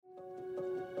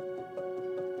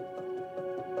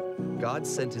God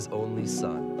sent his only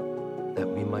Son, that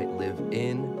we might live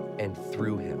in and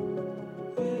through him.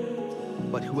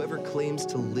 But whoever claims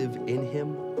to live in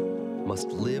him must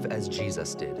live as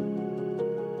Jesus did,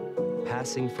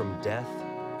 passing from death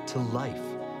to life,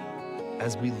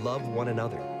 as we love one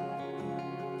another,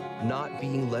 not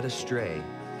being led astray,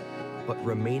 but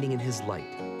remaining in his light,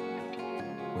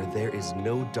 where there is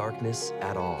no darkness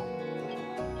at all.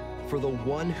 For the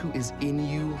one who is in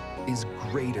you is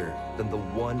greater than the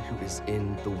one who is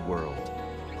in the world.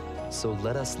 So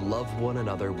let us love one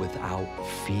another without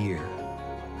fear.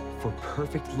 For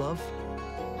perfect love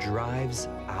drives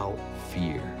out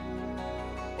fear.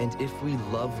 And if we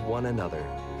love one another,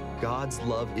 God's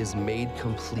love is made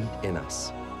complete in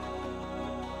us.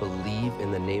 Believe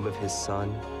in the name of his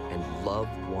Son and love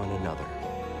one another.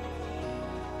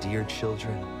 Dear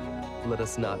children, let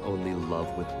us not only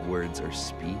love with words or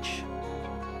speech,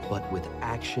 but with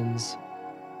actions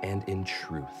and in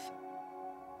truth.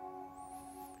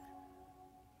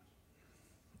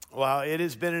 Wow, it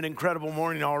has been an incredible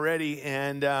morning already,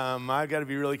 and I've got to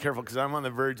be really careful because I'm on the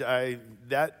verge.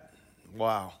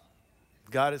 Wow,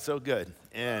 God is so good,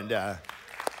 and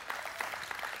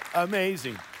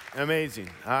amazing.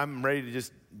 I'm ready to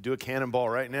just do a cannonball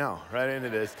right now, right into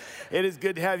this. It is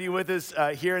good to have you with us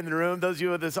here in the room. Those of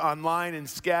you with us online in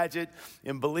Skagit,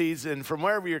 in Belize, and from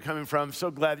wherever you're coming from,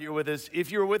 so glad that you're with us. If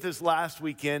you were with us last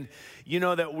weekend, you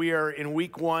know that we are in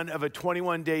week 1 of a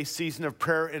 21-day season of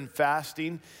prayer and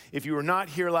fasting. If you were not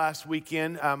here last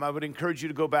weekend, I would encourage you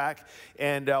to go back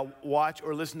and watch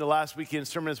or listen to last weekend's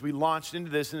sermon as we launched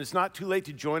into this. And it's not too late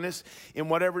to join us in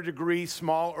whatever degree,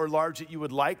 small or large, that you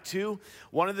would like to.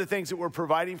 One of the things that we're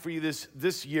providing for you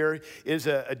this year is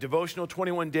a devotional,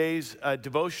 21 days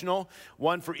devotional,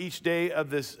 one for each day of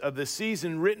this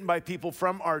season, written by people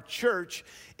from our church.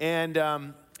 And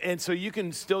so you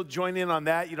can still join in on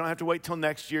that. You don't have to wait till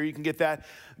next year. You can get that.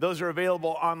 Those are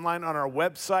available online on our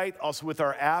website, also with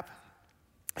our app.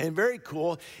 And very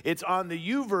cool, it's on the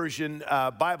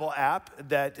YouVersion Bible app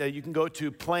that you can go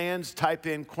to plans, type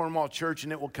in Cornwall Church,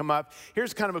 and it will come up.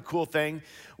 Here's kind of a cool thing.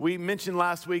 We mentioned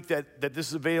last week that this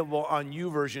is available on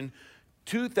YouVersion.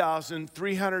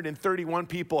 2,331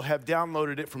 people have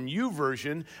downloaded it from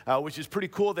YouVersion, which is pretty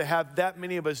cool to have that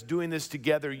many of us doing this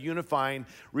together, unifying,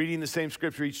 reading the same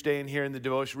scripture each day and here in the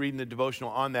devotion, reading the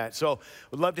devotional on that. So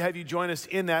we'd love to have you join us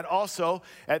in that. Also,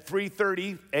 at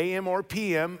 3:30 a.m. or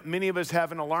p.m., many of us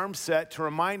have an alarm set to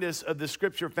remind us of the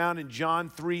scripture found in John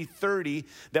 3:30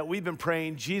 that we've been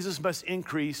praying, Jesus must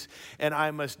increase and I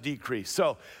must decrease.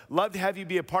 So love to have you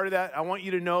be a part of that. I want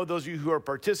you to know, those of you who are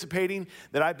participating,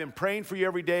 that I've been praying for you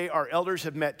every day. Our elders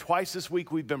have met twice this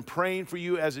week. We've been praying for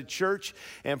you as a church.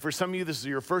 And for some of you, this is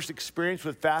your first experience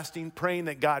with fasting, praying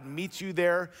that God meets you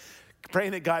there,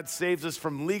 praying that God saves us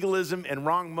from legalism and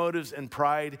wrong motives and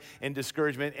pride and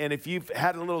discouragement. And if you've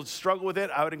had a little struggle with it,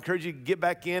 I would encourage you to get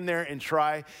back in there and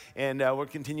try. And we're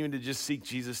continuing to just seek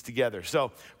Jesus together.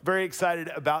 So very excited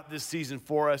about this season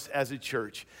for us as a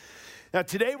church. Now,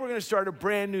 today we're going to start a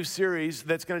brand new series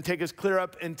that's going to take us clear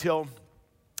up until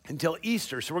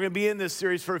Easter. So we're going to be in this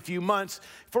series for a few months.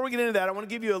 Before we get into that, I want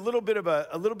to give you a little bit of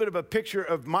a picture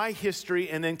of my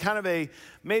history, and then kind of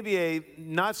maybe a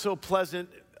not so pleasant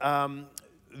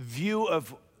view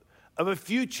of a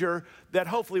future that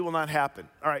hopefully will not happen.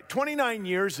 All right, 29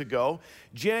 years ago,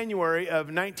 January of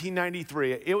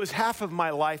 1993, it was half of my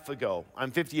life ago.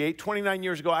 I'm 58. 29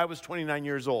 years ago, I was 29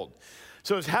 years old.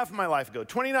 So it was half of my life ago.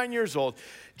 29 years old,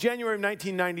 January of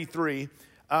 1993.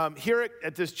 Here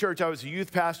at this church, I was a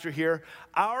youth pastor here.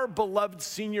 Our beloved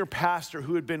senior pastor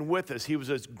who had been with us, he was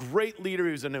a great leader.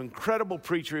 He was an incredible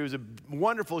preacher. He was a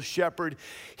wonderful shepherd.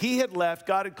 He had left.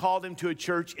 God had called him to a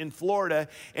church in Florida,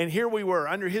 and here we were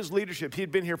under his leadership. He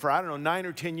had been here for, 9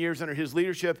 or 10 years under his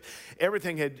leadership.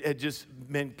 Everything had just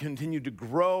continued to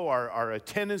grow. Our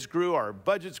attendance grew, our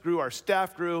budgets grew, our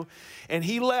staff grew, and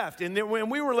he left. And then when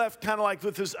we were left kind of like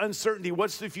with this uncertainty,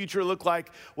 what's the future look like?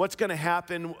 What's going to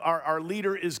happen? Our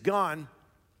leader is gone,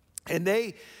 and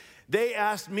they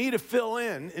asked me to fill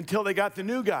in until they got the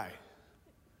new guy.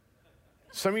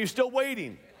 Some of you are still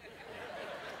waiting.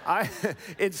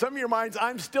 In some of your minds,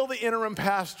 I'm still the interim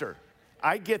pastor.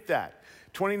 I get that.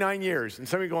 29 years, and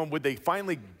some of you are going, would they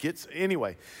finally get,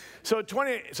 anyway. So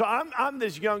I'm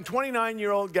this young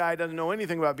 29-year-old guy, doesn't know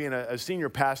anything about being a senior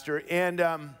pastor, and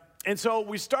so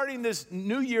we're starting this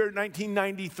new year,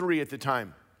 1993 at the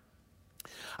time.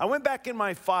 I went back in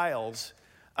my files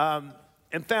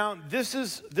and found this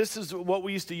is what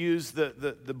we used to use,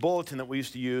 the bulletin that we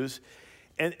used to use.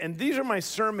 And these are my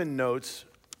sermon notes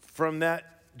from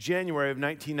that January of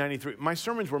 1993. My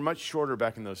sermons were much shorter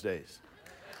back in those days.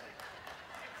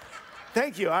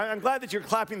 Thank you. I'm glad that you're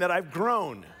clapping that I've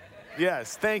grown.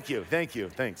 Yes, thank you.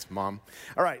 Thanks, Mom.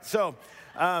 All right, so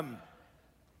I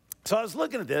was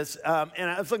looking at this,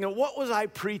 and I was looking at what was I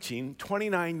preaching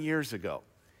 29 years ago.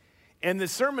 And the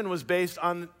sermon was based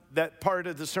on that part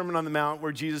of the Sermon on the Mount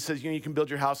where Jesus says, you can build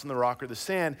your house on the rock or the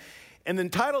sand. And the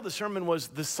title of the sermon was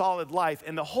The Solid Life.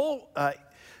 And the whole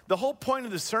point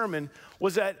of the sermon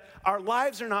was that our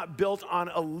lives are not built on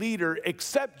a leader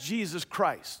except Jesus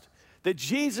Christ. That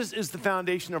Jesus is the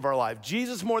foundation of our life.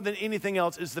 Jesus, more than anything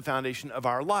else, is the foundation of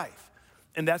our life.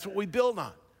 And that's what we build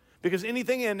on. Because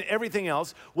anything and everything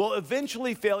else will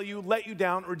eventually fail you, let you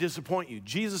down, or disappoint you.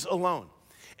 Jesus alone.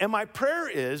 And my prayer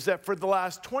is that for the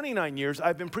last 29 years,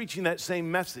 I've been preaching that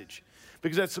same message.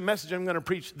 Because that's the message I'm going to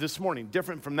preach this morning.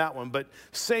 Different from that one, but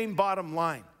same bottom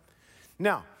line.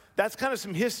 Now, that's kind of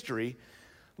some history.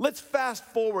 Let's fast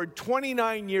forward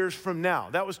 29 years from now.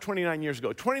 That was 29 years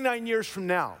ago. 29 years from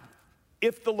now.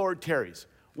 If the Lord tarries.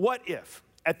 What if?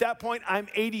 At that point, I'm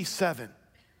 87.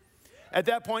 At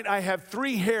that point, I have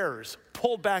 3 hairs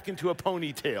pulled back into a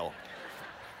ponytail.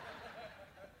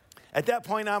 At that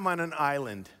point, I'm on an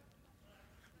island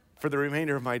for the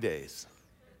remainder of my days.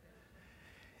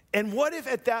 And what if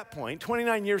at that point,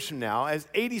 29 years from now, as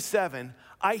 87,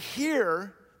 I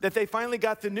hear that they finally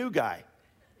got the new guy?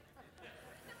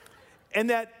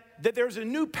 And that there's a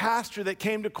new pastor that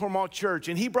came to Cornwall Church,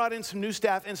 and he brought in some new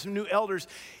staff and some new elders,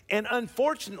 and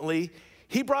unfortunately,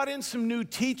 he brought in some new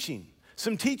teaching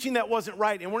that wasn't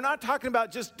right. And we're not talking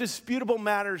about just disputable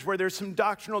matters where there's some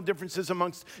doctrinal differences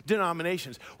amongst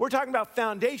denominations. We're talking about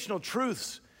foundational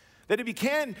truths, that it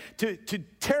began to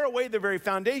tear away the very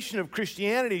foundation of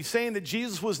Christianity, saying that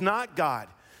Jesus was not God,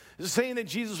 saying that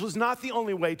Jesus was not the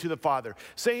only way to the Father,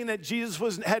 saying that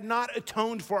Jesus had not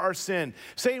atoned for our sin,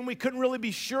 saying we couldn't really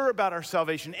be sure about our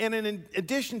salvation. And in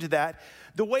addition to that,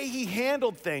 the way he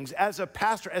handled things as a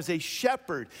pastor, as a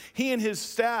shepherd, he and his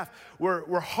staff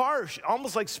were harsh,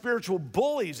 almost like spiritual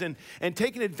bullies, and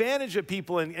taking advantage of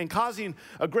people and causing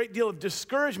a great deal of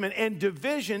discouragement and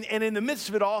division. And in the midst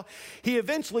of it all, he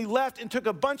eventually left and took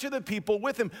a bunch of the people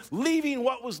with him, leaving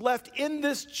what was left in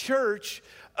this church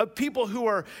of people who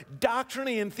are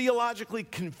doctrinally and theologically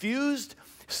confused,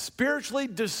 spiritually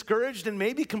discouraged, and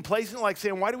maybe complacent, like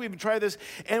saying, why do we even try this?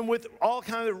 And with all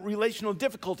kinds of relational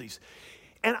difficulties.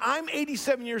 And I'm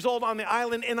 87 years old on the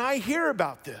island, and I hear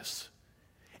about this.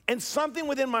 And something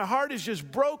within my heart is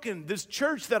just broken. This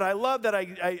church that I love, that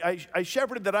I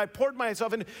shepherded, that I poured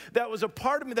myself in, that was a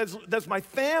part of me, that's my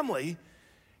family,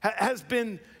 has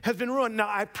been ruined. Now,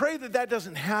 I pray that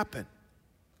doesn't happen.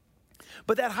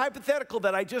 But that hypothetical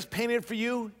that I just painted for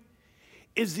you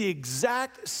is the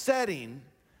exact setting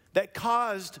that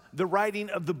caused the writing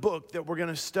of the book that we're going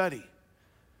to study.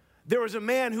 There was a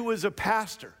man who was a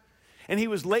pastor, and he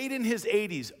was late in his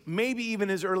 80s, maybe even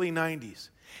his early 90s.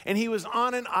 And he was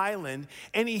on an island,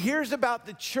 and he hears about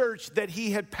the church that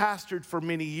he had pastored for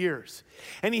many years.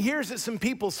 And he hears that some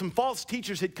people, some false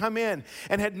teachers had come in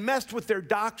and had messed with their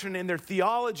doctrine and their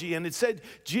theology, and had said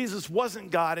Jesus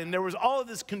wasn't God, and there was all of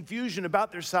this confusion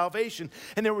about their salvation,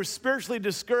 and they were spiritually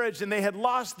discouraged, and they had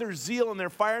lost their zeal and their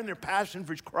fire and their passion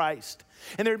for Christ.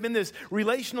 And there had been this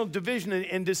relational division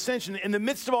and dissension. In the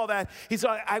midst of all that, he said,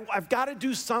 I've got to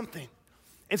do something.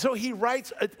 And so he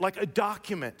writes a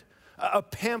document, a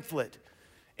pamphlet.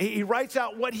 He writes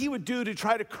out what he would do to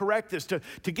try to correct this, to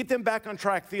get them back on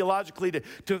track theologically,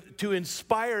 to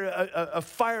inspire a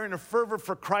fire and a fervor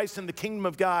for Christ and the kingdom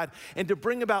of God, and to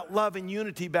bring about love and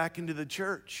unity back into the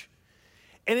church.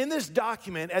 And in this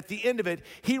document, at the end of it,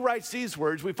 he writes these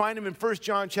words. We find them in 1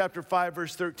 John chapter 5,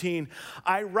 verse 13.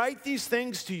 I write these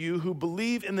things to you who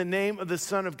believe in the name of the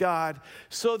Son of God,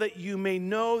 so that you may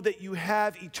know that you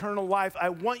have eternal life. I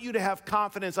want you to have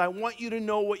confidence. I want you to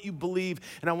know what you believe,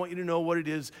 and I want you to know what it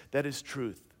is that is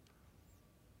truth.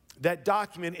 That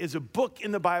document is a book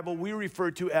in the Bible we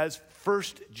refer to as 1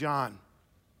 John.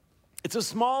 It's a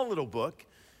small little book.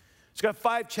 It's got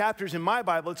 5 chapters in my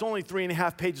Bible. It's only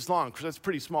 3.5 pages long, because that's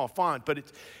pretty small font, but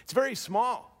it's very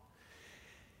small.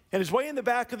 And it's way in the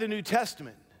back of the New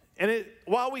Testament. And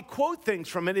while we quote things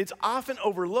from it, it's often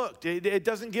overlooked. It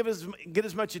doesn't get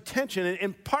as much attention.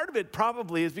 And part of it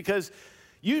probably is because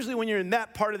usually when you're in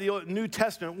that part of the New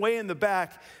Testament, way in the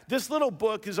back, this little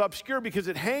book is obscure because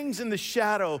it hangs in the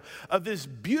shadow of this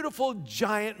beautiful,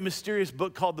 giant, mysterious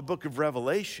book called the Book of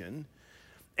Revelation.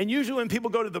 And usually when people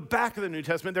go to the back of the New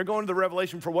Testament, they're going to the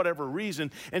Revelation for whatever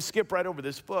reason and skip right over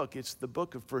this book. It's the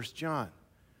book of 1 John.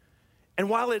 And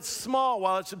while it's small,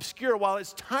 while it's obscure, while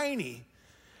it's tiny,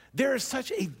 there is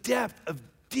such a depth of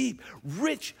deep,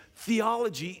 rich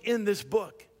theology in this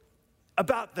book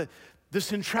about the the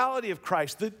centrality of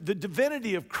Christ, the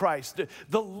divinity of Christ,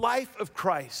 the life of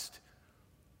Christ.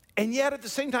 And yet at the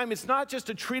same time, it's not just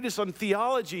a treatise on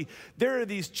theology. There are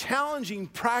these challenging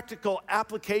practical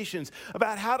applications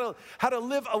about how to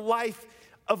live a life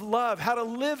of love, how to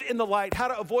live in the light, how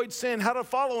to avoid sin, how to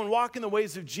follow and walk in the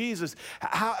ways of Jesus,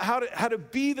 how to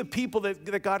be the people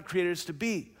that God created us to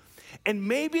be. And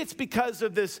maybe it's because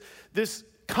of this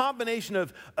combination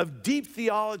of deep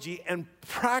theology and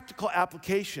practical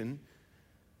application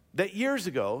that years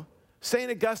ago, St.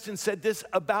 Augustine said this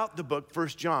about the book 1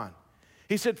 John.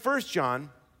 He said, 1 John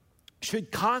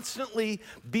should constantly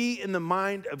be in the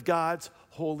mind of God's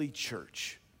holy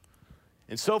church.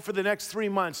 And so for the next 3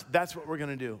 months, that's what we're going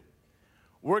to do.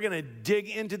 We're going to dig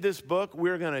into this book.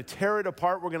 We're going to tear it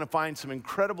apart. We're going to find some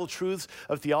incredible truths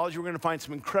of theology. We're going to find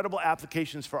some incredible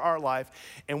applications for our life.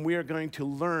 And we are going to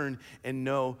learn and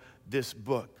know this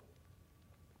book.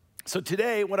 So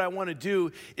today, what I want to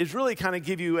do is really kind of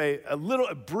give you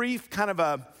a brief kind of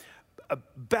a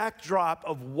backdrop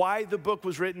of why the book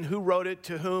was written, who wrote it,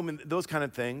 to whom, and those kind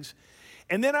of things.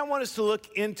 And then I want us to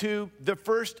look into the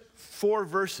first 4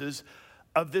 verses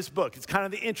of this book. It's kind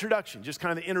of the introduction, just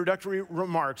kind of the introductory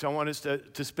remarks. I want us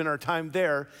to spend our time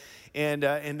there, and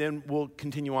then we'll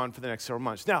continue on for the next several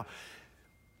months. Now,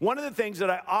 one of the things that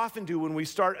I often do when we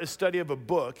start a study of a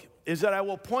book is that I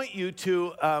will point you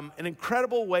to an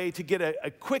incredible way to get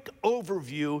a quick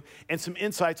overview and some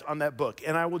insights on that book.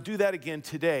 And I will do that again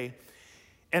today.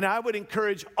 And I would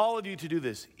encourage all of you to do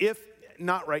this, if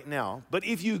not right now, but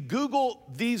if you Google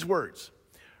these words,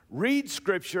 read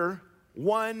Scripture,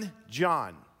 1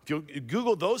 John. If you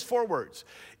Google those 4 words,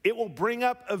 it will bring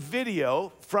up a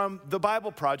video from the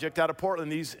Bible Project out of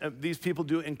Portland. These people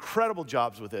do incredible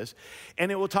jobs with this. And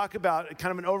it will talk about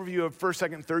kind of an overview of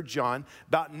 1st, 2nd, 3rd John,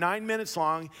 about 9 minutes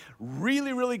long,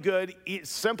 really, really good,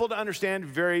 simple to understand,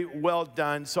 very well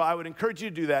done. So I would encourage you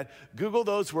to do that. Google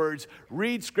those words,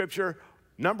 read Scripture,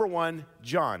 number 1,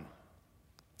 John.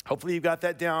 Hopefully you got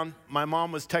that down. My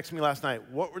mom was texting me last night.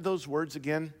 What were those words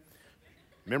again?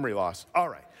 Memory loss. All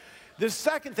right. The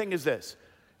second thing is this.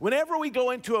 Whenever we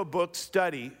go into a book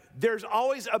study, there's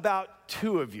always about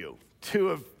 2 of you, 2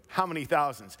 of how many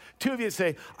thousands? 2 of you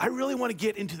say, I really want to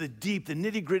get into the deep, the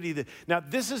nitty gritty. Now,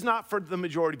 this is not for the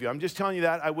majority of you. I'm just telling you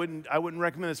that. I wouldn't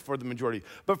recommend this for the majority.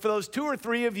 But for those 2 or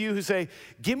 3 of you who say,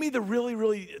 give me the really,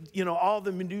 really, all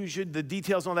the minutiae, the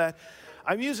details, all that.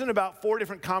 I'm using about 4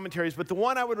 different commentaries, but the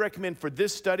one I would recommend for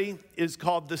this study is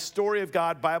called The Story of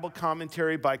God Bible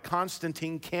Commentary by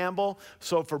Constantine Campbell.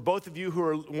 So for both of you who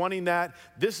are wanting that,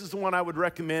 this is the one I would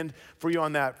recommend for you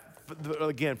on that.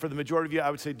 Again, for the majority of you, I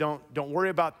would say don't worry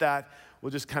about that. We'll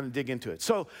just kind of dig into it.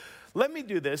 So let me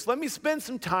do this. Let me spend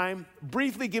some time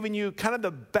briefly giving you kind of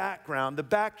the background, the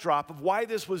backdrop of why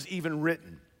this was even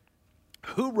written.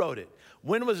 Who wrote it?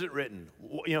 When was it written?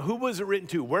 Who was it written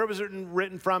to? Where was it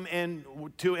written from and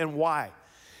to, and why?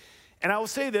 And I will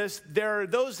say this, there are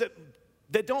those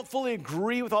that don't fully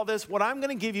agree with all this. What I'm going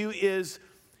to give you is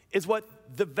what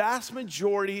the vast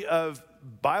majority of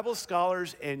Bible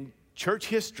scholars and church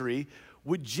history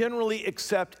would generally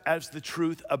accept as the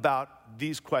truth about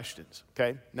these questions,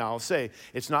 okay? Now, I'll say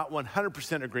it's not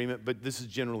 100% agreement, but this is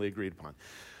generally agreed upon.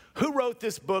 Who wrote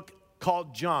this book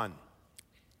called John?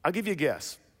 I'll give you a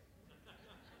guess.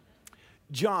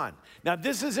 John. Now,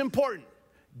 this is important.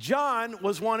 John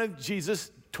was one of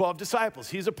Jesus' 12 disciples.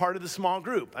 He's a part of the small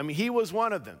group. I mean, he was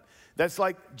one of them. That's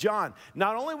like John.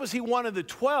 Not only was he one of the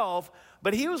 12,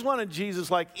 but he was one of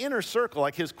Jesus' inner circle,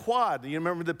 like his quad. You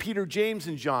remember the Peter, James,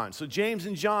 and John. So James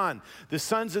and John, the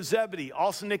sons of Zebedee,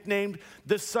 also nicknamed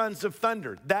the sons of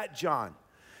thunder. That John.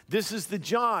 This is the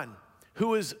John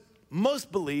who is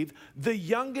most believed the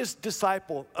youngest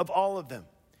disciple of all of them.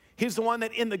 He's the one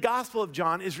that in the Gospel of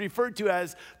John is referred to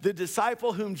as the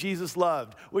disciple whom Jesus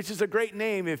loved, which is a great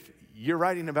name if you're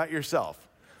writing about yourself.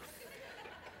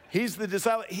 He's the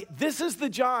disciple. This is the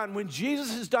John when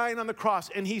Jesus is dying on the cross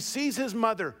and he sees his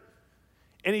mother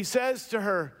and he says to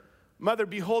her, mother,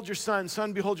 behold your son,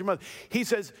 son, behold your mother. He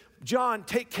says, John,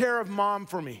 take care of mom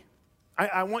for me.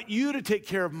 I want you to take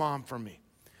care of mom for me.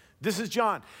 This is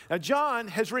John. Now, John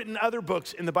has written other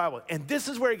books in the Bible, and this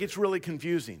is where it gets really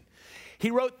confusing. He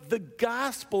wrote the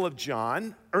Gospel of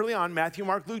John, early on, Matthew,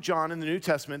 Mark, Luke, John in the New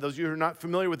Testament. Those of you who are not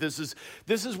familiar with this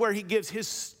is where he gives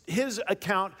his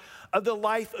account of the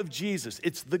life of Jesus.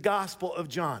 It's the Gospel of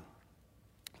John.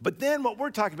 But then what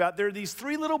we're talking about, there are these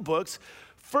 3 little books,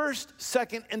 1st,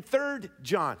 2nd, and 3rd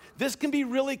John. This can be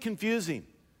really confusing.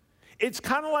 It's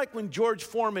kind of like when George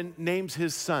Foreman names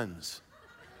his sons.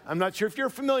 I'm not sure if you're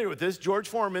familiar with this. George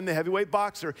Foreman, the heavyweight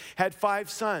boxer, had 5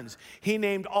 sons. He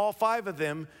named all 5 of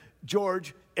them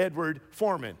George Edward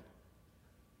Foreman.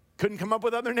 Couldn't come up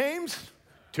with other names?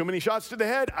 Too many shots to the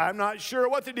head? I'm not sure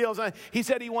what the deal is. He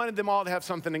said he wanted them all to have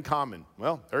something in common.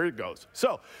 Well, there it goes.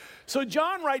 So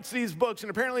John writes these books,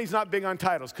 and apparently he's not big on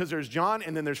titles because there's John,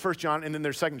 and then there's 1 John, and then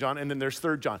there's 2 John, and then there's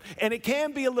 3 John. And it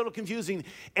can be a little confusing.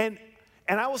 And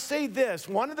I will say this,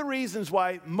 one of the reasons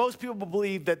why most people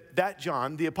believe that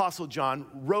John, the Apostle John,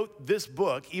 wrote this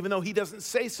book, even though he doesn't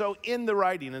say so in the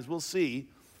writing, as we'll see,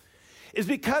 is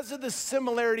because of the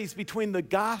similarities between the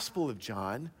Gospel of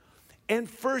John and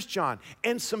 1 John,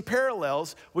 and some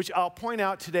parallels, which I'll point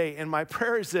out today. And my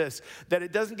prayer is this, that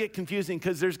it doesn't get confusing,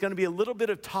 because there's going to be a little bit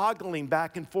of toggling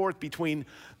back and forth between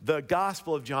the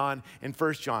Gospel of John and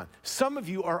 1 John. Some of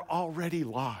you are already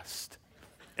lost,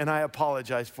 and I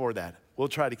apologize for that. We'll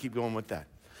try to keep going with that.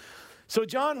 So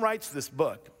John writes this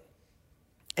book,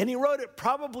 and he wrote it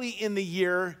probably in the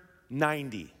year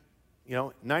 90,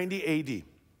 90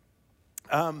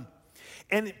 AD.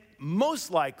 And most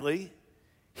likely,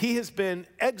 he has been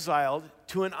exiled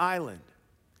to an island.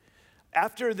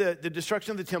 After the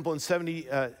destruction of the temple in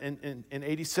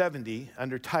AD 70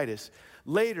 under Titus,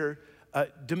 later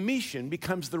Domitian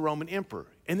becomes the Roman emperor.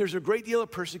 And there's a great deal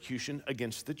of persecution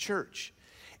against the church.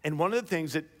 And one of the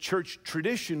things that church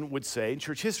tradition would say, and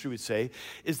church history would say,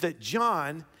 is that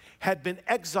John had been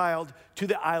exiled to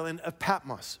the island of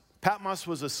Patmos. Patmos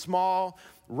was a small,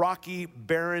 rocky,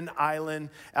 barren island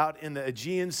out in the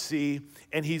Aegean Sea,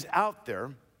 and he's out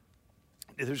there.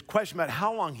 There's a question about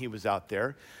how long he was out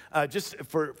there. Just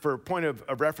for a point of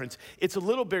reference, it's a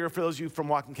little bigger, for those of you from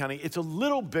Whatcom County, it's a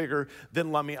little bigger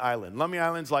than Lummi Island. Lummi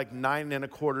Island's like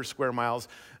 9.25 square miles.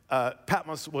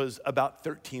 Patmos was about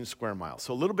 13 square miles,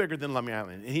 so a little bigger than Lummi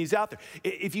Island. And he's out there.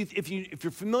 If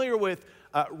you're familiar with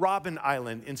Robben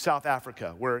Island in South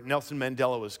Africa, where Nelson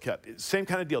Mandela was kept, same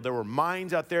kind of deal. There were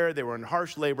mines out there. They were in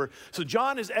harsh labor. So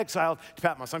John is exiled to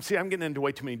Patmos. I'm getting into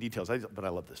way too many details, but I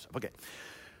love this stuff. Okay.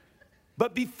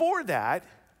 But before that,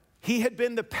 he had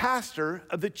been the pastor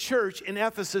of the church in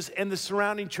Ephesus and the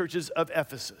surrounding churches of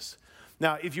Ephesus.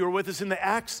 Now, if you were with us in the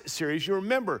Acts series, you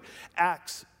remember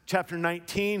Acts chapter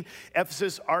 19,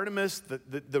 Ephesus, Artemis,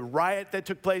 the riot that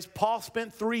took place. Paul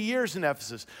spent 3 years in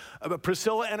Ephesus.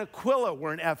 Priscilla and Aquila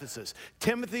were in Ephesus.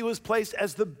 Timothy was placed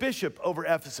as the bishop over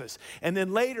Ephesus. And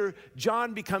then later,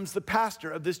 John becomes the pastor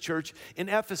of this church in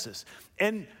Ephesus.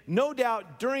 And no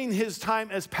doubt during his time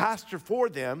as pastor for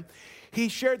them, he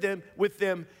shared with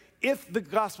them. If the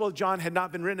Gospel of John had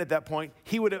not been written at that point,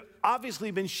 he would have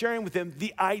obviously been sharing with them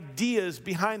the ideas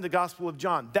behind the Gospel of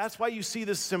John. That's why you see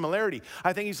this similarity.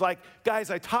 I think he's like,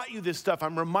 guys, I taught you this stuff.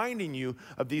 I'm reminding you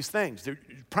of these things.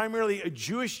 Primarily a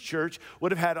Jewish church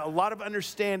would have had a lot of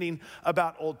understanding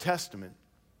about Old Testament.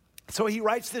 So he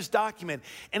writes this document,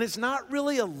 and it's not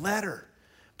really a letter,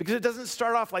 because it doesn't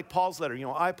start off like Paul's letter.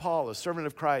 I, Paul, a servant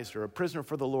of Christ, or a prisoner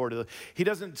for the Lord. He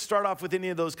doesn't start off with any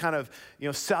of those kind of,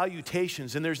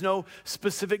 salutations. And there's no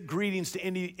specific greetings to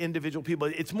any individual people.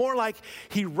 It's more like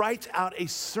he writes out a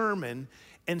sermon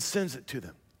and sends it to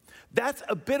them. That's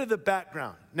a bit of the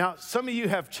background. Now, some of you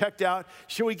have checked out.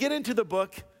 Shall we get into the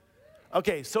book?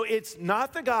 Okay, so it's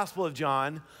not the Gospel of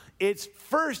John. It's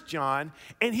 1 John,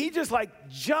 and he just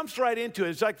jumps right into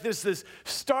it. It's like this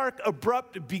stark,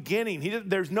 abrupt beginning.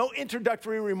 There's no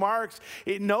introductory remarks,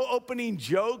 no opening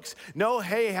jokes, no,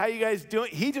 hey, how you guys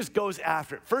doing? He just goes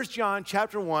after it. 1 John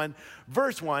chapter 1,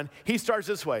 verse 1, he starts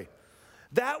this way.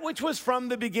 That which was from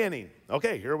the beginning.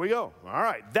 Okay, here we go. All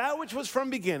right. That which was from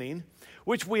beginning,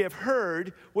 which we have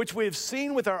heard, which we have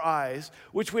seen with our eyes,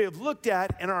 which we have looked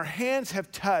at and our hands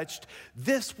have touched,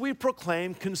 this we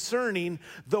proclaim concerning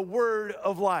the word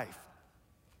of life.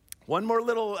 One more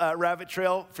little rabbit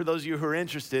trail for those of you who are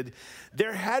interested.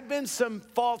 There had been some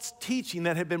false teaching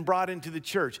that had been brought into the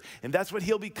church, and that's what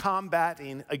he'll be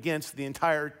combating against the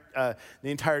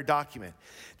entire document.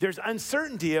 There's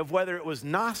uncertainty of whether it was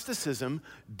Gnosticism,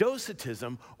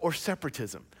 Docetism, or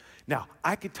separatism. Now,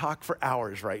 I could talk for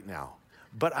hours right now,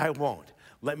 but I won't.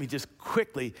 Let me just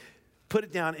quickly put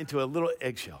it down into a little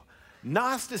eggshell.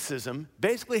 Gnosticism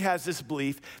basically has this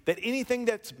belief that anything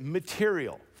that's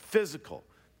material, physical,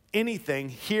 anything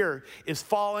here is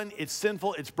fallen, it's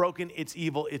sinful, it's broken, it's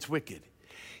evil, it's wicked.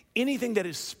 Anything that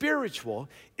is spiritual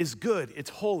is good, it's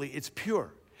holy, it's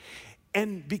pure.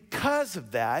 And because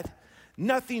of that,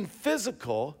 nothing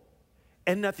physical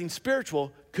and nothing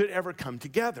spiritual could ever come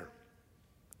together,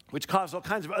 which caused all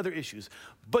kinds of other issues.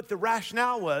 But the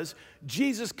rationale was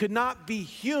Jesus could not be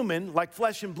human, like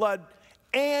flesh and blood,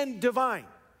 and divine.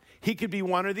 He could be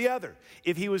one or the other.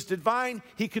 If he was divine,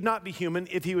 he could not be human.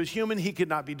 If he was human, he could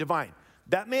not be divine.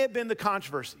 That may have been the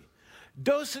controversy.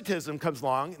 Docetism comes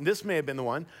along, and this may have been the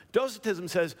one. Docetism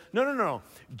says, no.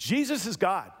 Jesus is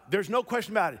God. There's no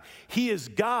question about it. He is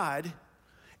God,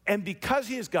 And because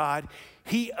he is God,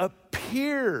 he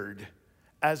appeared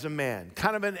as a man,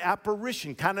 kind of an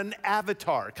apparition, kind of an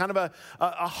avatar, kind of a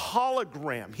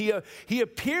hologram. He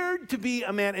appeared to be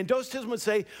a man. And Docetism would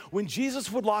say, when Jesus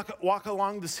would walk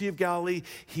along the Sea of Galilee,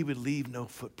 he would leave no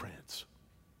footprints.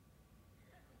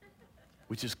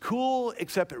 Which is cool,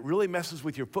 except it really messes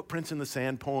with your footprints in the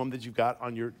sand poem that you've got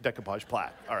on your decoupage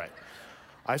plaque. All right.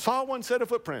 I saw one set of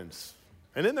footprints,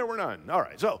 and then there were none. All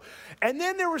right, and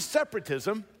then there was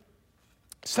separatism.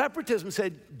 Separatism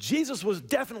said Jesus was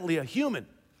definitely a human,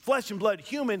 flesh and blood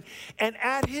human, and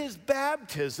at his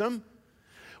baptism,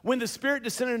 when the Spirit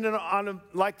descended on him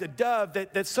like the dove,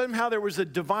 that somehow there was a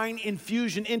divine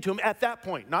infusion into him at that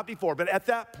point, not before, but at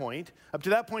that point. Up to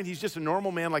that point, he's just a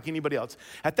normal man like anybody else.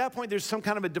 At that point, there's some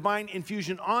kind of a divine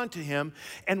infusion onto him,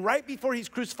 and right before he's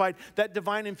crucified, that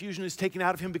divine infusion is taken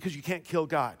out of him because you can't kill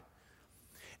God.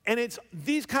 And it's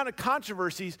these kind of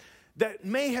controversies that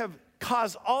may have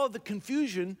caused all of the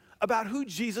confusion about who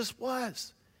Jesus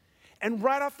was. And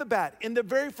right off the bat, in the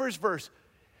very first verse,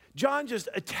 John just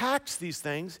attacks these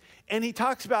things, and he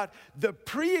talks about the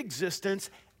pre-existence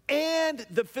and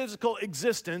the physical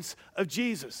existence of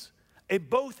Jesus, a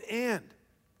both and.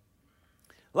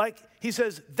 Like he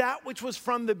says, that which was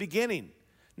from the beginning,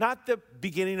 not the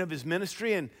beginning of his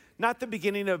ministry and not the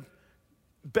beginning of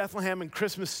Bethlehem and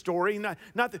Christmas story,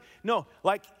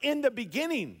 like in the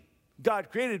beginning,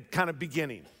 God created kind of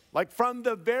beginning, like from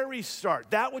the very start,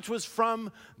 that which was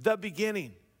from the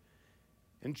beginning.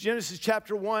 In Genesis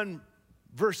chapter 1,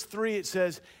 verse 3, it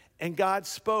says, and God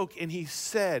spoke and he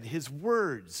said, his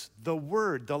words, the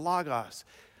word, the logos,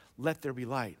 let there be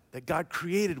light, that God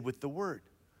created with the word.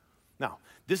 Now,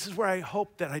 this is where I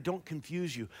hope that I don't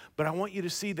confuse you, but I want you to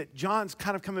see that John's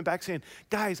kind of coming back saying,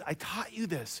 guys, I taught you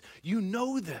this. You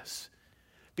know this.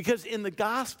 Because in the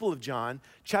Gospel of John,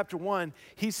 chapter 1,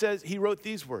 he wrote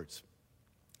these words.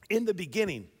 In the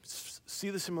beginning, see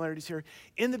the similarities here?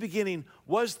 In the beginning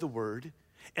was the Word,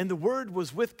 and the Word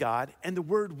was with God, and the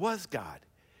Word was God.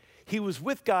 He was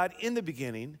with God in the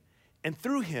beginning, and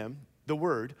through him, the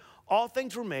Word, all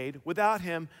things were made. Without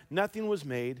him, nothing was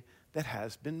made that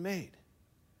has been made.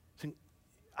 So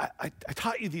I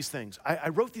taught you these things. I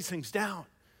wrote these things down.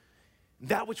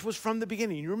 That which was from the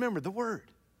beginning. You remember the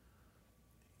Word.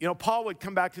 You know, Paul would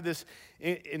come back to this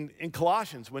in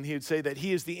Colossians when he would say that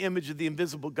he is the image of the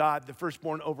invisible God, the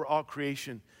firstborn over all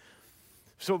creation.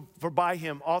 So for by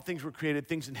him all things were created,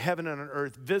 things in heaven and on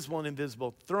earth, visible and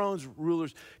invisible, thrones,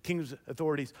 rulers, kingdoms,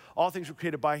 authorities. All things were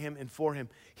created by him and for him.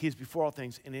 He is before all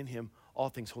things, and in him all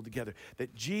things hold together.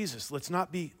 That Jesus, let's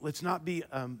not be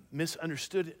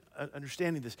misunderstood,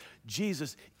 understanding this.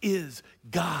 Jesus is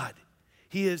God.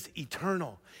 He is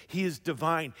eternal. He is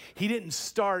divine. He didn't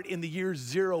start in the year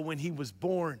 0 when he was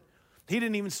born. He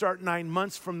didn't even start 9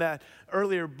 months from that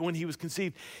earlier when he was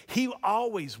conceived. He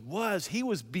always was. He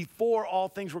was before all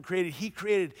things were created. He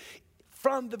created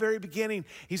from the very beginning.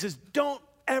 He says, don't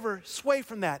ever sway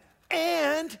from that.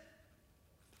 And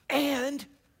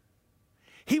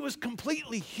he was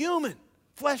completely human,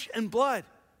 flesh and blood.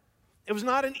 It was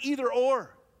not an either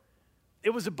or.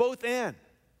 It was a both and.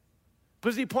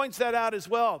 Because he points that out as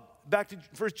well. Back to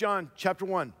 1 John chapter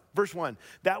 1, verse 1.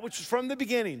 That which was from the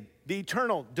beginning, the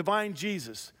eternal, divine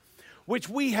Jesus, which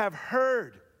we have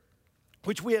heard,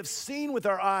 which we have seen with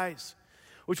our eyes,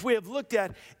 which we have looked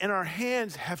at, and our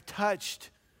hands have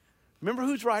touched. Remember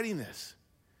who's writing this?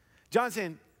 John's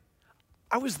saying,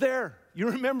 I was there. You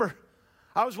remember?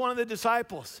 I was one of the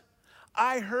disciples.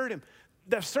 I heard him.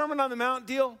 The Sermon on the Mount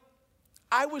deal,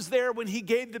 I was there when he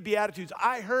gave the Beatitudes.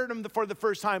 I heard him for the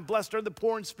first time. Blessed are the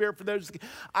poor in spirit, for those.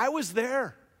 I was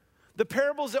there. The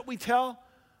parables that we tell,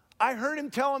 I heard him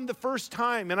tell them the first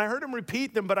time, and I heard him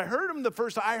repeat them, but I heard him the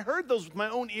first time. I heard those with my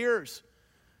own ears.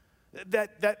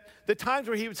 That the times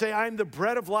where he would say, I am the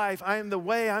bread of life, I am the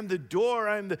way, I'm the door,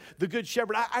 I am the good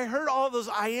shepherd. I heard all those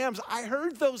I ams. I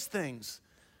heard those things.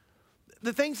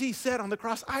 The things he said on the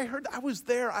cross, I was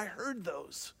there. I heard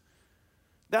those.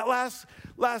 That last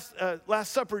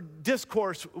supper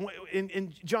discourse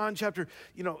in John chapter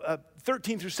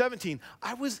 13 through 17,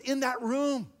 I was in that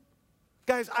room.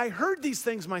 Guys, I heard these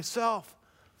things myself,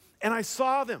 and I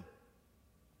saw them.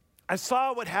 I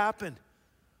saw what happened.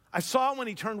 I saw when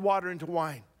he turned water into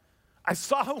wine. I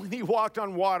saw when he walked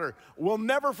on water. We'll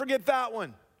never forget that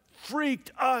one.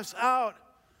 Freaked us out.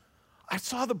 I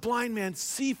saw the blind man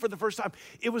see for the first time.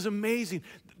 It was amazing.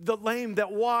 The lame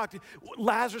that walked,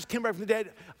 Lazarus came back from the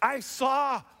dead. I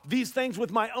saw these things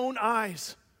with my own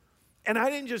eyes. And I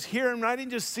didn't just hear him, and I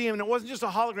didn't just see him, and it wasn't just a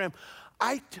hologram.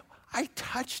 I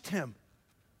touched him.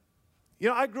 You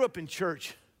know, I grew up in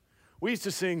church. We used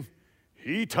to sing,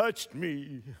 he touched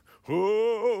me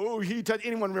Oh, he touched.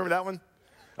 Anyone remember that one?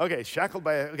 Okay, shackled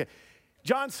by okay.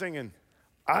 John singing,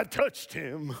 I touched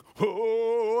him.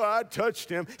 Oh, I touched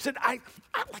him. He said, I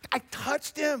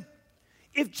touched him.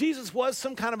 If Jesus was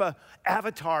some kind of a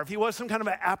avatar, if he was some kind of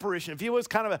an apparition, if he was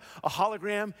kind of a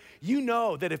hologram, you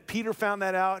know that if Peter found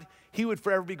that out, he would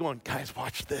forever be going, guys,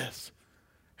 watch this.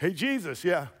 Hey, Jesus,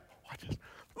 yeah, watch this.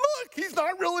 Look, he's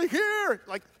not really here.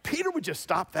 Like, Peter would just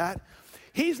stop that.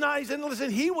 He's not, he said, listen,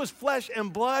 he was flesh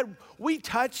and blood. We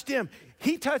touched him.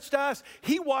 He touched us.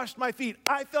 He washed my feet.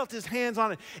 I felt his hands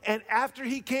on it. And after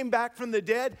he came back from the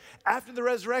dead, after the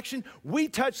resurrection, we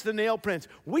touched the nail prints.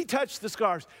 We touched the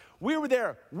scars. We were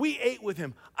there. We ate with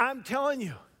him. I'm telling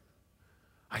you,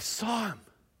 I saw him.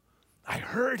 I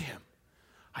heard him.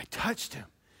 I touched him.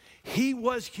 He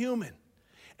was human.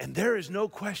 And there is no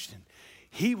question,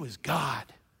 he was God.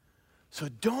 So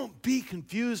don't be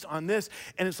confused on this.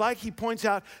 And it's like he points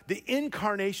out the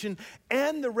incarnation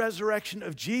and the resurrection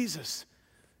of Jesus.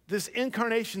 This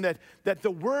incarnation that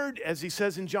the Word, as he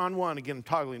says in John 1, again, I'm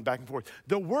toggling back and forth,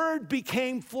 the Word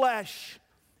became flesh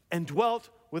and dwelt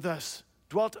with us,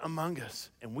 dwelt among us.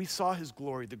 And we saw his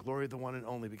glory, the glory of the one and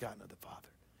only begotten of the Father.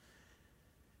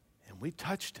 And we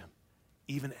touched him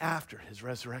even after his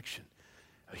resurrection.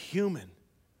 A human.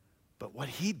 But what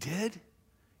he did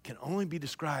can only be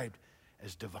described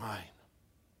as divine.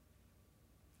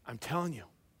 I'm telling you,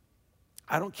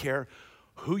 I don't care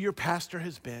who your pastor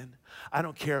has been. I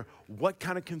don't care what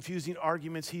kind of confusing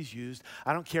arguments he's used.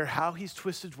 I don't care how he's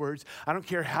twisted words. I don't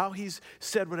care how he's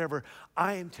said whatever.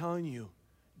 I am telling you,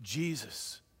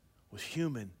 Jesus was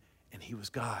human and he was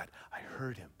God. I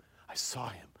heard him. I saw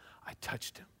him. I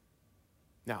touched him.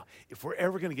 Now, if we're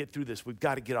ever going to get through this, we've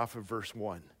got to get off of verse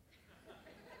 1.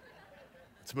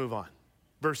 Let's move on.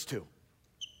 Verse 2.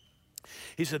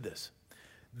 He said this,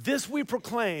 this we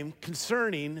proclaim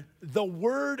concerning the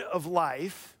word of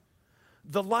life.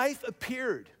 The life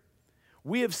appeared.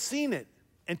 We have seen it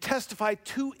and testify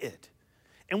to it.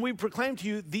 And we proclaim to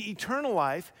you the eternal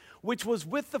life, which was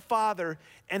with the Father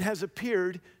and has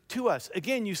appeared to us.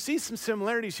 Again, you see some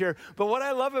similarities here, but what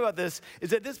I love about this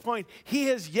is at this point, he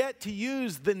has yet to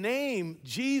use the name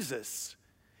Jesus.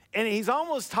 And he's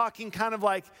almost talking kind of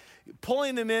like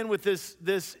pulling them in with this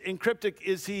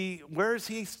encryptic, where is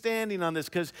he standing on this?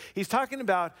 Because he's talking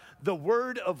about the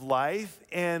word of life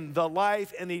and the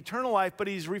eternal life, but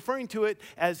he's referring to it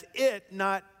as it,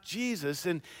 not Jesus,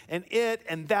 and it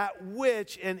and that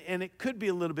which, and it could be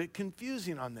a little bit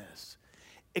confusing on this.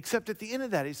 Except at the end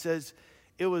of that, he says,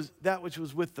 it was that which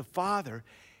was with the Father,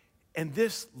 and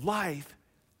this life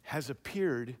has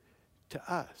appeared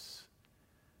to us.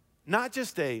 Not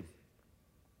just a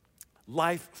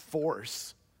life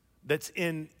force that's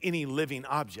in any living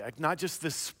object, not just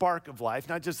this spark of life,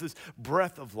 not just this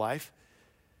breath of life.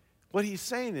 What he's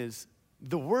saying is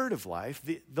the word of life,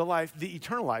 the life, the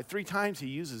eternal life, 3 times he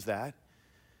uses that,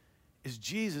 is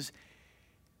Jesus.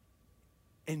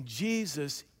 And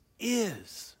Jesus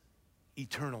is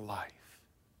eternal life.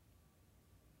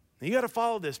 Now you got to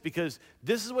follow this because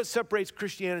this is what separates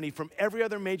Christianity from every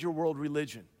other major world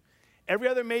religion. Every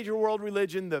other major world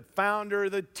religion, the founder,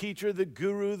 the teacher, the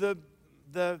guru,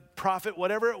 the prophet,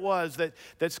 whatever it was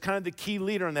that's kind of the key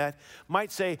leader in that,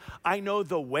 might say, I know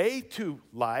the way to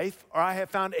life, or I have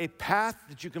found a path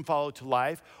that you can follow to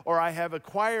life, or I have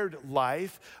acquired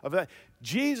life.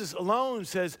 Jesus alone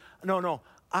says, no,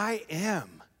 I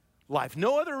am life.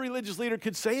 No other religious leader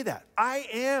could say that. I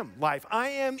am life. I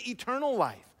am eternal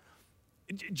life.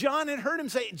 John had heard him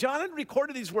say, John had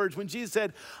recorded these words when Jesus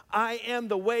said, I am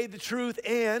the way, the truth,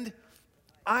 and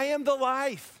I am the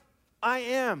life. I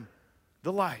am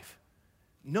the life.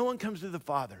 No one comes to the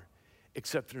Father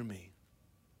except through me.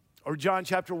 Or John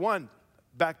chapter 1,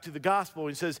 back to the gospel,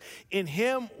 he says, in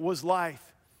him was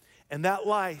life, and that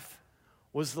life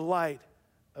was the light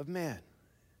of man.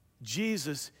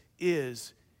 Jesus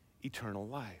is eternal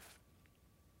life.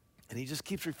 And he just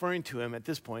keeps referring to him at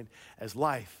this point as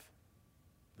life.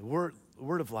 The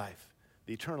word of life,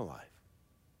 the eternal life.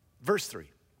 Verse 3,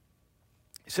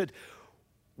 he said,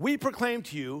 we proclaim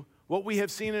to you what we have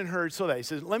seen and heard so that, he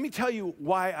says, let me tell you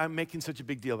why I'm making such a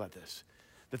big deal about this.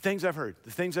 The things I've heard,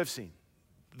 the things I've seen,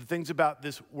 the things about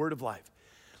this word of life.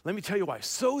 Let me tell you why.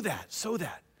 So that,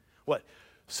 what?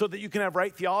 So that you can have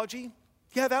right theology?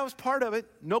 Yeah, that was part of it,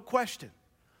 no question.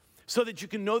 So that you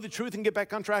can know the truth and get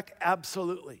back on track?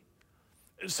 Absolutely.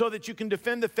 So that you can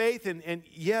defend the faith and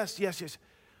yes.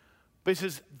 But he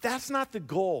says, that's not the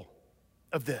goal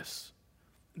of this.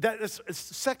 It's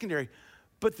secondary.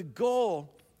 But the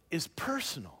goal is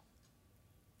personal.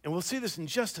 And we'll see this in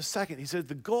just a second. He says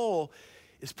the goal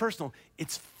is personal.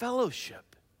 It's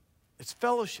fellowship. It's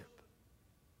fellowship.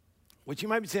 Which you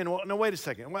might be saying, well, no, wait a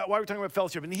second. Why are we talking about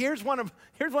fellowship? And here's one of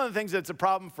the things that's a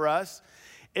problem for us,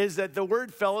 is that the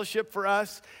word fellowship for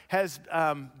us has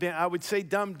been, I would say,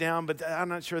 dumbed down, but I'm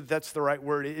not sure that's the right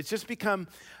word. It's just become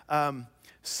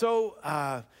so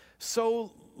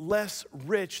less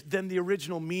rich than the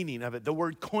original meaning of it, the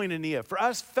word koinonia. For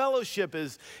us, fellowship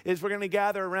is we're going to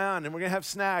gather around and we're going to have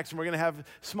snacks and we're going to have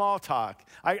small talk.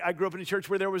 I grew up in a church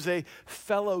where there was a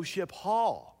fellowship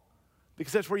hall,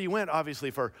 because that's where you went, obviously,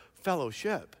 for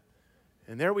fellowship.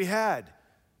 And there we had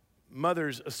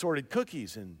Mother's assorted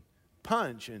cookies and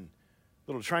punch and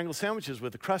little triangle sandwiches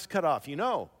with the crust cut off,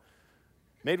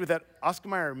 made with that Oscar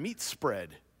Mayer meat spread.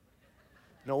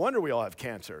 No wonder we all have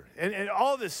cancer. And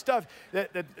all this stuff,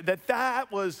 that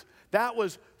was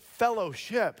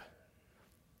fellowship.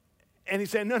 And he's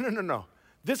saying, no.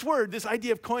 This word, this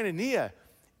idea of koinonia,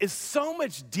 is so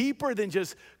much deeper than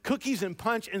just cookies and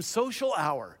punch and social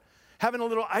hour. Having a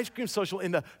little ice cream social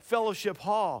in the fellowship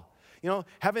hall.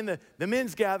 Having the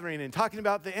men's gathering and talking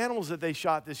about the animals that they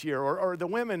shot this year, or the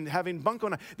women having bunko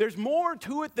night. There's more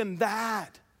to it than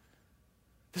that.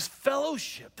 This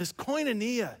fellowship, this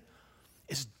koinonia,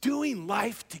 is doing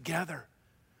life together,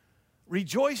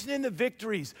 rejoicing in the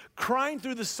victories, crying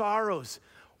through the sorrows,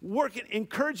 working,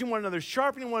 encouraging one another,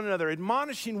 sharpening one another,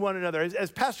 admonishing one another.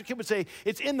 As Pastor Kim would say,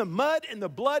 it's in the mud and the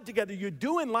blood together. You're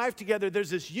doing life together. There's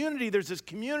this unity, there's this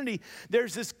community,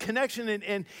 there's this connection,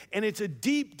 and it's a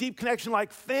deep, deep connection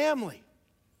like family.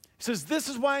 He says, this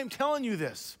is why I'm telling you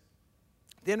this.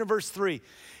 At the end of verse 3,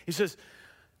 he says,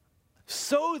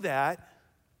 so that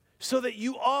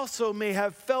you also may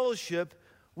have fellowship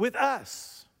with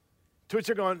us. To which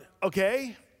they're going,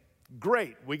 okay,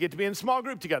 great. We get to be in a small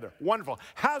group together. Wonderful.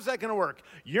 How's that going to work?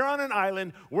 You're on an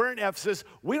island. We're in Ephesus.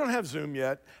 We don't have Zoom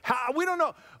yet. We don't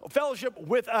know. Fellowship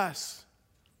with us.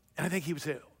 And I think he would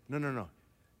say, no.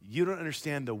 You don't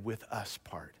understand the with us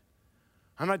part.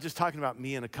 I'm not just talking about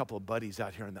me and a couple of buddies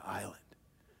out here on the island.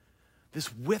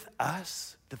 This with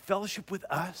us, the fellowship with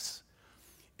us,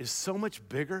 is so much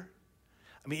bigger.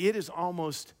 I mean, it is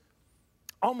almost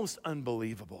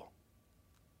unbelievable.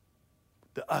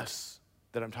 The us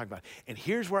that I'm talking about. And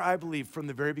here's where I believe from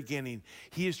the very beginning,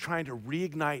 he is trying to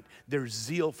reignite their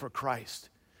zeal for Christ.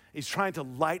 He's trying to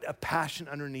light a passion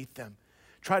underneath them.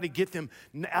 Try to get them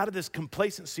out of this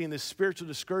complacency and this spiritual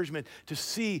discouragement to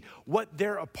see what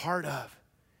they're a part of.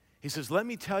 He says, let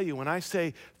me tell you, when I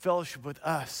say fellowship with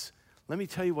us, let me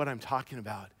tell you what I'm talking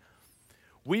about.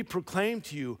 We proclaim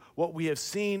to you what we have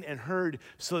seen and heard,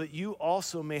 so that you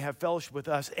also may have fellowship with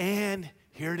us. And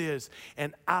here it is.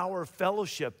 And our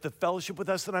fellowship, the fellowship with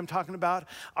us that I'm talking about,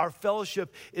 our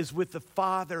fellowship is with the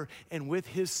Father and with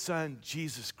his Son,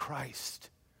 Jesus Christ.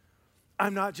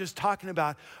 I'm not just talking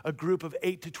about a group of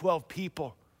 8 to 12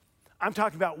 people. I'm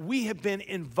talking about we have been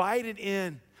invited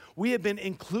in. We have been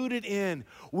included in.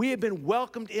 We have been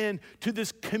welcomed in to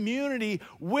this community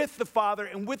with the Father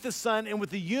and with the Son and with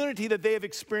the unity that they have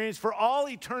experienced for all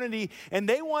eternity. And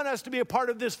they want us to be a part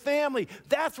of this family.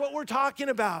 That's what we're talking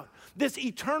about. This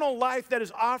eternal life that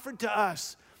is offered to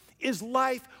us is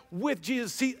life with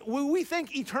Jesus. See, when we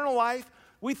think eternal life,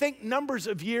 we think numbers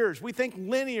of years. We think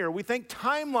linear. We think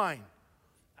timeline.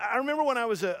 I remember when I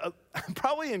was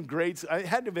probably in grades, I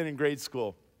had to have been in grade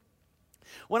school.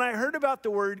 When I heard about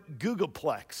the word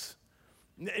Googleplex,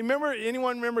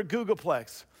 anyone remember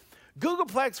Googleplex?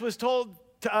 Googleplex was told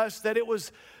to us that it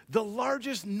was the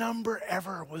largest number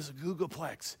ever was a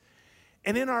Googleplex.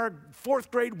 And in our fourth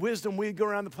grade wisdom, we'd go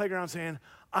around the playground saying,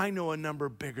 I know a number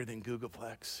bigger than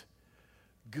Googleplex.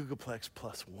 Googleplex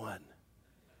plus 1.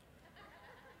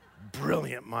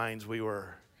 Brilliant minds we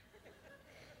were.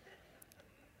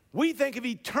 We think of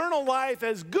eternal life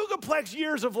as Googleplex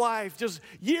years of life, just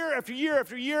year after year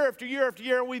after year after year after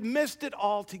year, and we've missed it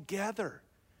all together.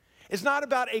 It's not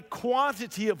about a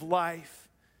quantity of life.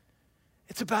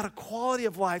 It's about a quality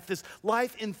of life, this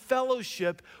life in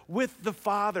fellowship with the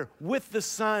Father, with the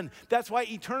Son. That's why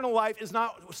eternal life is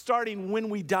not starting when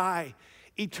we die.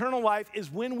 Eternal life is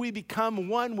when we become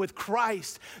one with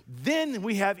Christ. Then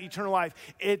we have eternal life.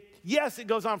 Yes, it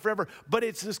goes on forever, but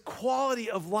it's this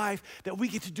quality of life that we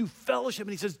get to do fellowship.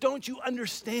 And he says, don't you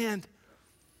understand?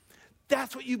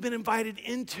 That's what you've been invited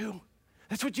into.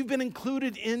 That's what you've been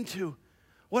included into.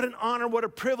 What an honor, what a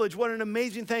privilege, what an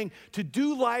amazing thing to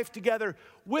do life together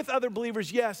with other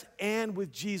believers, yes, and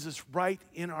with Jesus right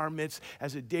in our midst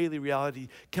as a daily reality.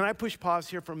 Can I push pause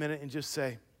here for a minute and just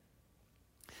say,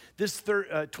 this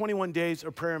 21 days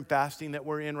of prayer and fasting that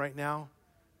we're in right now,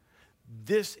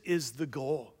 this is the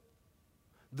goal.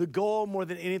 The goal, more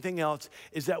than anything else,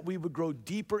 is that we would grow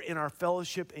deeper in our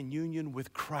fellowship and union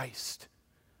with Christ.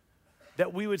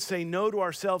 that we would say no to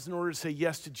ourselves in order to say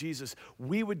yes to Jesus.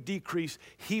 We would decrease,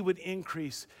 he would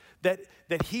increase, that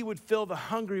he would fill the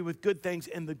hungry with good things,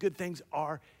 and the good things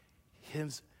are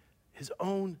his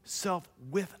own self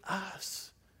with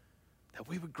us, that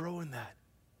we would grow in that.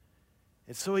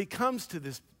 And so he comes to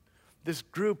this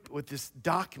group with this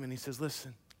document. He says,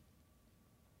 listen,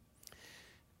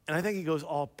 and I think he goes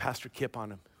all Pastor Kip on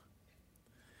him.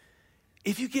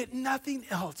 If you get nothing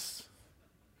else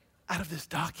out of this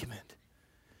document,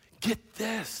 get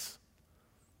this.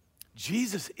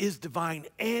 Jesus is divine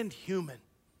and human.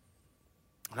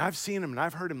 And I've seen him, and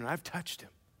I've heard him, and I've touched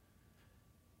him.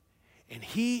 And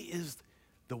he is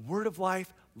the word of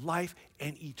life, life,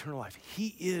 and eternal life.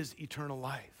 He is eternal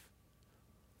life.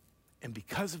 And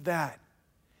because of that,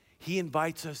 he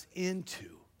invites us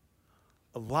into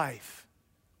a life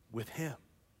with him.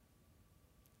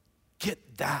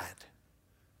 Get that.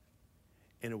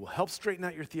 And it will help straighten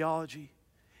out your theology,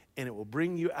 and it will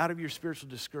bring you out of your spiritual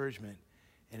discouragement,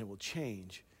 and it will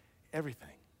change everything.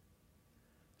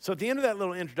 So at the end of that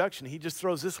little introduction, he just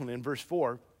throws this one in, verse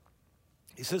 4.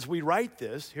 He says, we write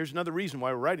this, here's another reason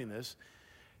why we're writing this,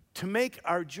 to make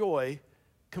our joy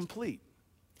complete.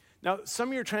 Now, some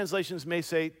of your translations may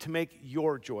say to make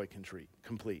your joy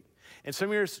complete. And some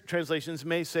of your translations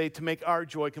may say to make our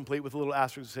joy complete, with a little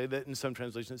asterisk to say that in some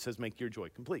translations it says make your joy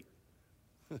complete.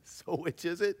 So which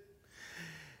is it?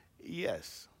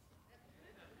 Yes.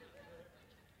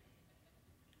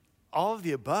 All of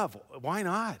the above. Why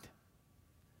not?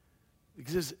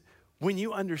 Because when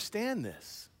you understand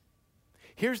this,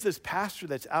 here's this pastor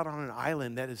that's out on an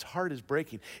island that his heart is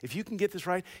breaking. If you can get this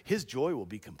right, his joy will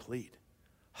be complete.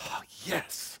 Oh,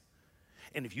 yes.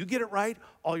 And if you get it right,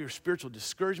 all your spiritual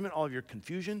discouragement, all of your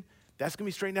confusion, that's going to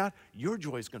be straightened out. Your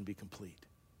joy is going to be complete.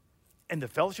 And the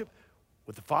fellowship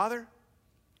with the Father,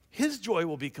 his joy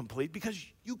will be complete because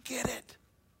you get it.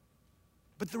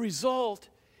 But the result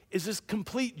is this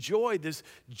complete joy. This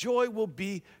joy will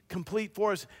be complete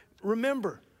for us.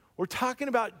 Remember, we're talking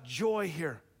about joy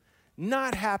here,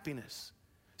 not happiness.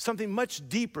 Something much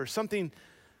deeper, something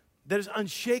that is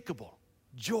unshakable.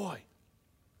 Joy.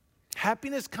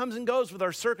 Happiness comes and goes with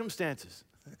our circumstances.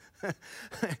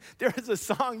 There is a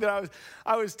song that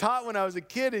I was taught when I was a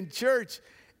kid in church,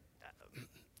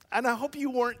 and I hope you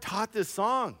weren't taught this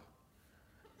song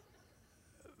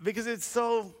because it's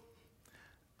so,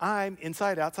 I'm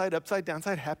inside, outside, upside,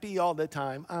 downside, happy all the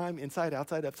time. I'm inside,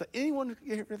 outside, upside. Anyone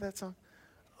hear that song?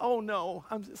 Oh no,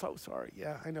 I'm so sorry.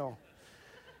 Yeah, I know.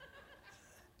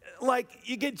 Like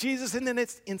you get Jesus and then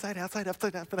it's inside, outside,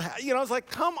 upside, down. You know, it's like,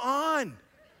 come on.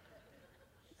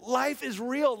 Life is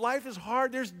real. Life is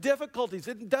hard. There's difficulties.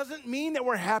 It doesn't mean that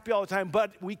we're happy all the time,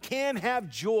 but we can have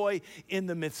joy in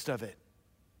the midst of it.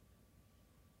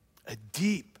 A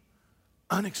deep,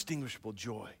 unextinguishable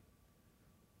joy.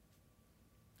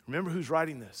 Remember who's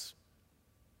writing this?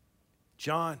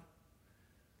 John,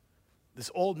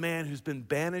 this old man who's been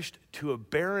banished to a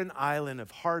barren island of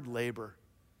hard labor.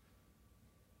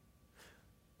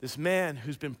 This man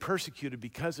who's been persecuted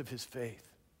because of his faith.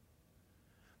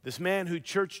 This man who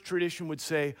church tradition would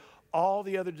say, all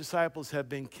the other disciples have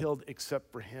been killed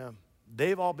except for him.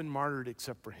 They've all been martyred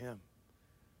except for him.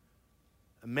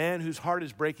 A man whose heart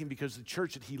is breaking because the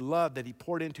church that he loved, that he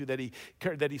poured into, that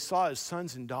he saw as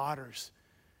sons and daughters,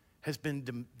 has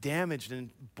been damaged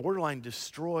and borderline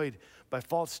destroyed by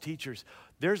false teachers.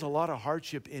 There's a lot of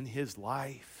hardship in his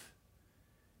life.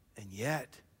 And yet,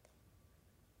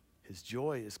 his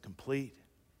joy is complete.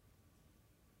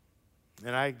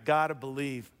 And I gotta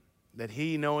believe that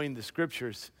he, knowing the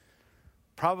scriptures,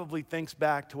 probably thinks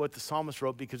back to what the psalmist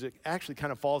wrote because it actually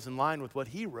kind of falls in line with what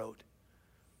he wrote.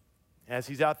 As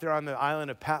he's out there on the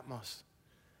island of Patmos,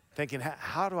 thinking,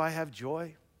 how do I have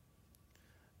joy?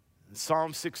 And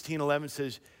Psalm 16:11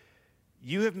 says,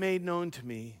 you have made known to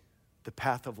me the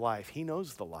path of life. He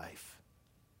knows the life.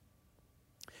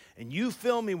 And you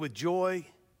fill me with joy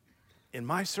in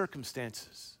my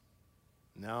circumstances.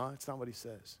 No, that's not what he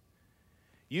says.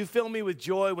 You fill me with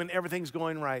joy when everything's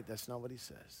going right. That's not what he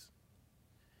says.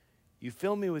 You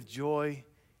fill me with joy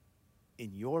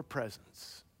in your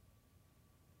presence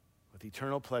with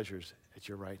eternal pleasures at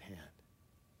your right hand.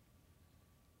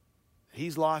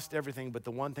 He's lost everything, but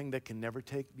the one thing that can never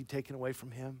be taken away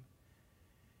from him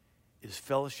is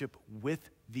fellowship with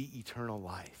the eternal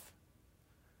life,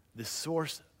 the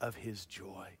source of his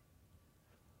joy.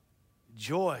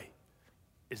 Joy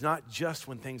is not just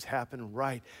when things happen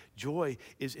right. Joy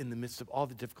is in the midst of all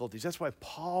the difficulties. That's why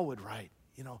Paul would write,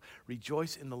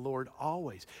 rejoice in the Lord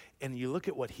always. And you look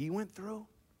at what he went through,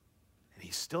 and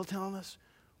he's still telling us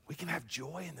we can have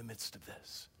joy in the midst of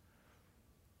this.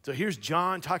 So here's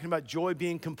John talking about joy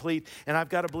being complete, and I've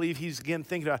got to believe he's again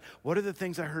thinking about, what are the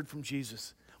things I heard from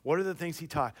Jesus? What are the things he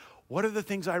taught? What are the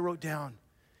things I wrote down?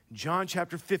 John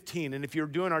chapter 15, and if you're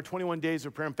doing our 21 days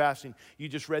of prayer and fasting, you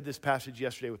just read this passage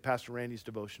yesterday with Pastor Randy's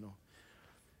devotional,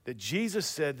 that Jesus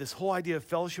said this whole idea of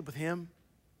fellowship with him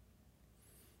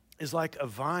is like a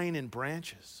vine and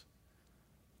branches.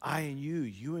 I and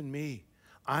you and me.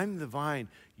 I'm the vine,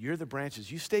 you're the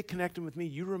branches. You stay connected with me,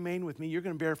 you remain with me, you're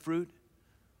going to bear fruit.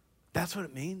 That's what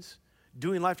it means.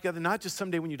 Doing life together, not just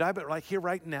someday when you die, but like here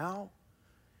right now.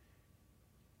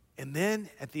 And then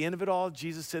at the end of it all,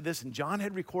 Jesus said this, and John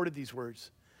had recorded these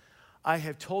words. I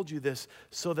have told you this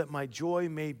so that my joy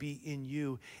may be in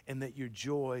you and that your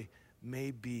joy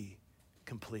may be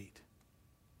complete.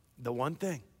 The one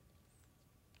thing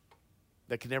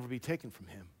that could never be taken from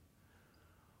him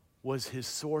was his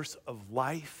source of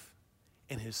life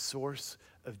and his source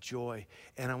of joy.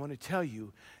 And I want to tell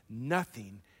you,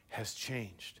 nothing has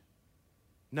changed.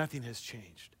 Nothing has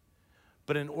changed.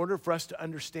 But in order for us to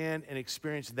understand and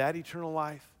experience that eternal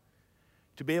life,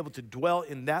 to be able to dwell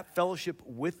in that fellowship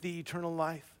with the eternal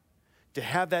life, to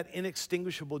have that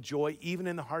inextinguishable joy even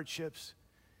in the hardships,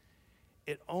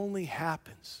 it only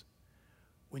happens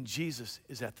when Jesus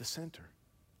is at the center.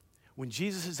 When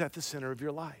Jesus is at the center of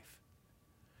your life.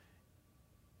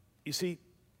 You see,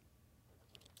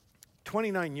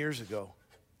 29 years ago,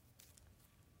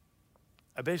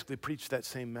 I basically preached that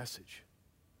same message.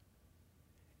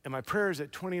 And my prayer is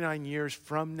that 29 years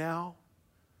from now,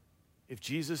 if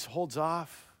Jesus holds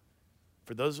off,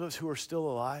 for those of us who are still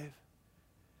alive,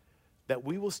 that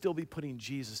we will still be putting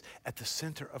Jesus at the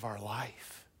center of our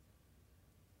life,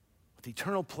 with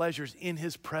eternal pleasures in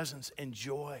his presence and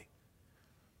joy.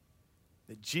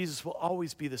 That Jesus will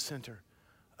always be the center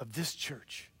of this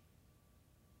church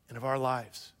and of our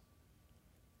lives.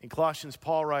 In Colossians,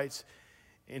 Paul writes,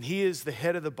 and he is the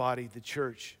head of the body, the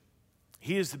church.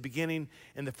 He is the beginning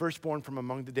and the firstborn from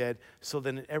among the dead, so that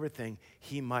in everything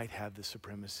he might have the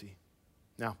supremacy.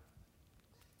 Now,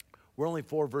 we're only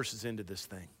 4 verses into this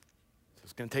thing, so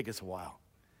it's going to take us a while.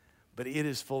 But it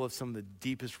is full of some of the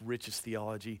deepest, richest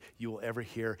theology you will ever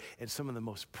hear, and some of the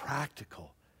most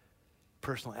practical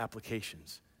personal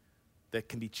applications that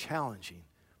can be challenging,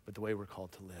 but the way we're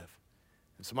called to live.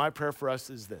 And so my prayer for us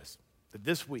is this, that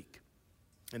this week,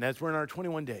 and as we're in our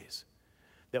 21 days,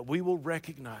 that we will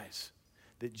recognize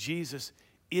that Jesus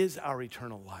is our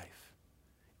eternal life.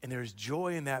 And there's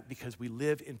joy in that because we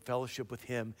live in fellowship with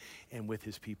him and with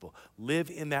his people. Live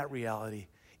in that reality,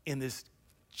 in this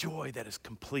joy that is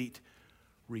complete,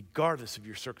 regardless of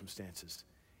your circumstances,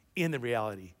 in the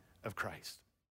reality of Christ.